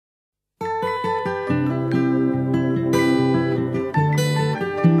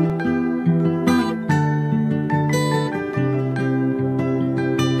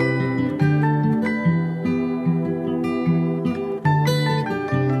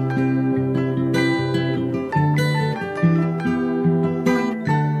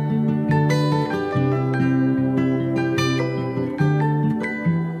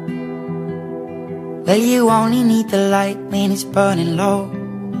Well, you only need the light when it's burning low.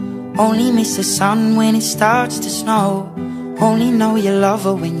 Only miss the sun when it starts to snow. Only know you love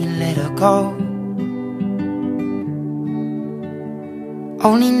her when you let her go.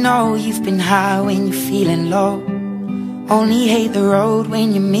 Only know you've been high when you're feeling low. Only hate the road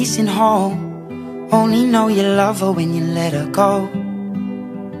when you're missing home. Only know you love her when you let her go.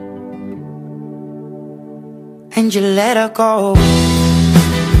 And you let her go.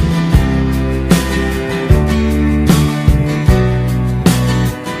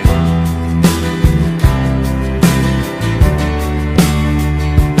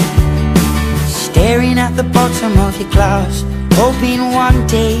 Staring at the bottom of your glass, hoping one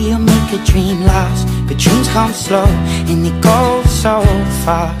day you'll make a dream last. But dreams come slow and they go so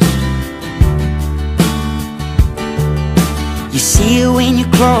fast. You see it when you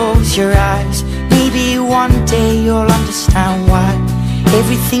close your eyes. Maybe one day you'll understand why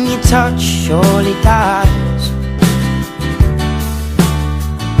everything you touch surely dies.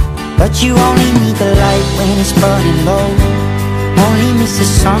 But you only need the light when it's burning low. Only miss the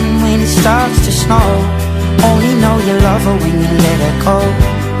sun when it starts to snow. Only know you love her when you let her go.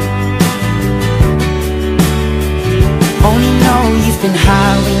 Only know you've been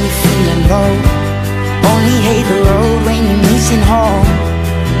high when you're feeling low. Only hate the road when you're missing home.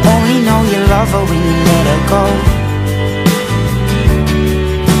 Only know you love her when you let her go.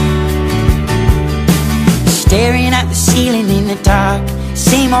 Staring at the ceiling in the dark,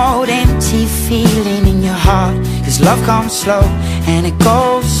 same old empty feeling in your heart. Cause love comes slow and it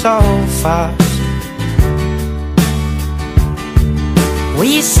goes so fast. Well,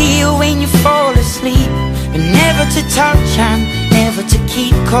 you see her when you fall asleep, but never to touch and never to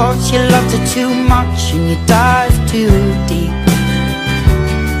keep. Cause you loved her too much and you dive too deep.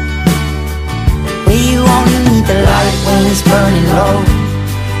 Well, you only need the light when it's burning low.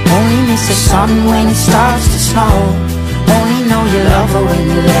 Only miss the sun when it starts to snow. Only know you love her when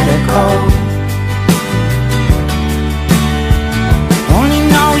you let her go. Only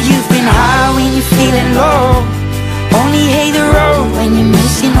know you've been high when you're feeling low. Only hate the road when you're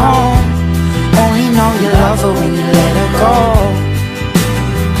missing home. Only know you love her when you let her go.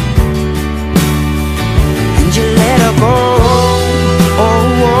 And you let her go.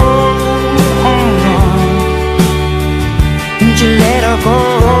 Oh, oh, oh. And you let her go.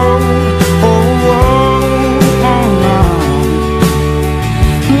 Oh, oh, oh.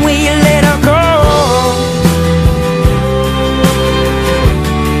 Will you let her go?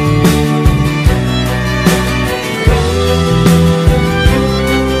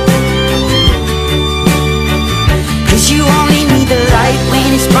 You only need the light when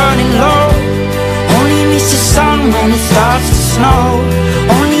it's burning low. Only miss the sun when it starts to snow.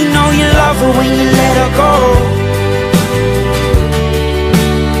 Only know you love her when you let her go.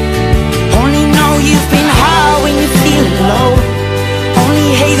 Only know you've been high when you're feeling low. Only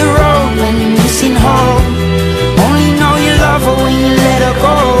hate the road when you're missing home. Only know you love her when you let her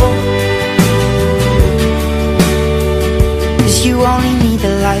go. Cause you only need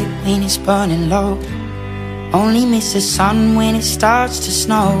the light when it's burning low. Only miss the sun when it starts to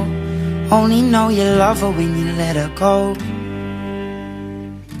snow. Only know you love her when you let her go.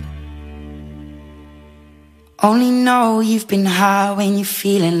 Only know you've been high when you're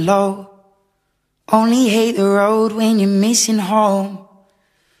feeling low. Only hate the road when you're missing home.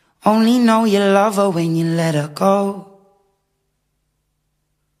 Only know you love her when you let her go.